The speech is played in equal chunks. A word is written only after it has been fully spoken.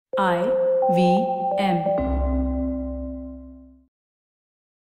IVM.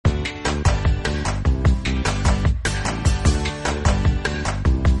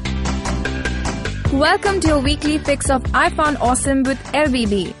 Welcome to your weekly fix of I Found Awesome with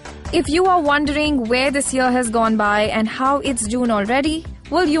LBB. If you are wondering where this year has gone by and how it's June already,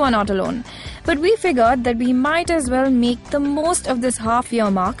 well, you are not alone. But we figured that we might as well make the most of this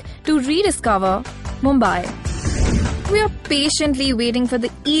half-year mark to rediscover Mumbai. We are patiently waiting for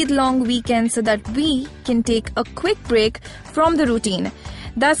the Eid-long weekend so that we can take a quick break from the routine.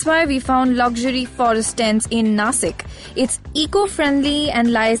 That's why we found Luxury Forest Tents in Nasik. It's eco-friendly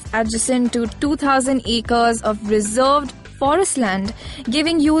and lies adjacent to 2,000 acres of reserved forest land,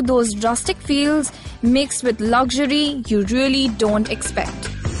 giving you those rustic feels mixed with luxury you really don't expect.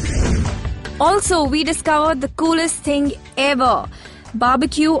 Also, we discovered the coolest thing ever,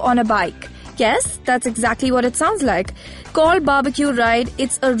 barbecue on a bike. Yes, that's exactly what it sounds like. Called Barbecue Ride,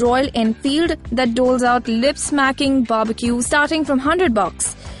 it's a Royal Enfield that doles out lip-smacking barbecue starting from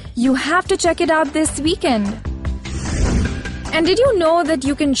 $100. You have to check it out this weekend. And did you know that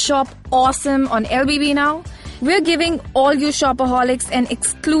you can shop awesome on LBB now? We're giving all you shopaholics an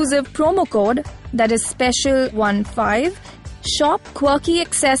exclusive promo code that is special15. Shop quirky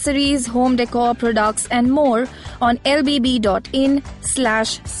accessories, home decor products and more on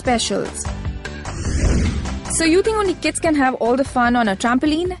lbb.in/specials. So you think only kids can have all the fun on a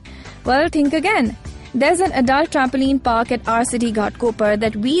trampoline? Well, think again. There's an adult trampoline park at our city Ghatkopar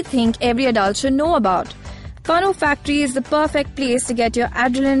that we think every adult should know about. Fano Factory is the perfect place to get your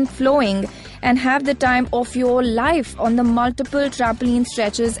adrenaline flowing and have the time of your life on the multiple trampoline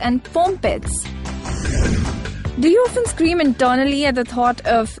stretches and foam pits. Do you often scream internally at the thought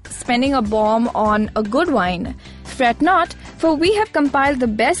of spending a bomb on a good wine? Fret not, for we have compiled the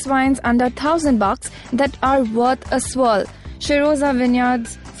best wines under $1,000 that are worth a swirl. Shiroza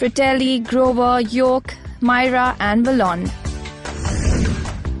Vineyards, Fratelli, Grover, York, Myra and Vallon.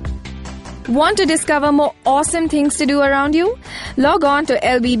 Want to discover more awesome things to do around you? Log on to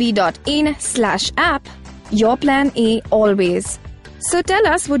lbb.in/app. Your plan A always. So tell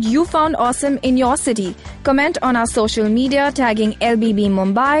us what you found awesome in your city. Comment on our social media tagging LBB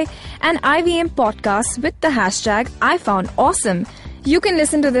Mumbai and IVM Podcasts with the hashtag IFoundAwesome. You can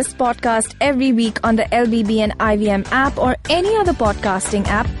listen to this podcast every week on the LBB and IVM app or any other podcasting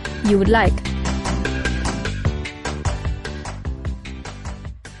app you would like.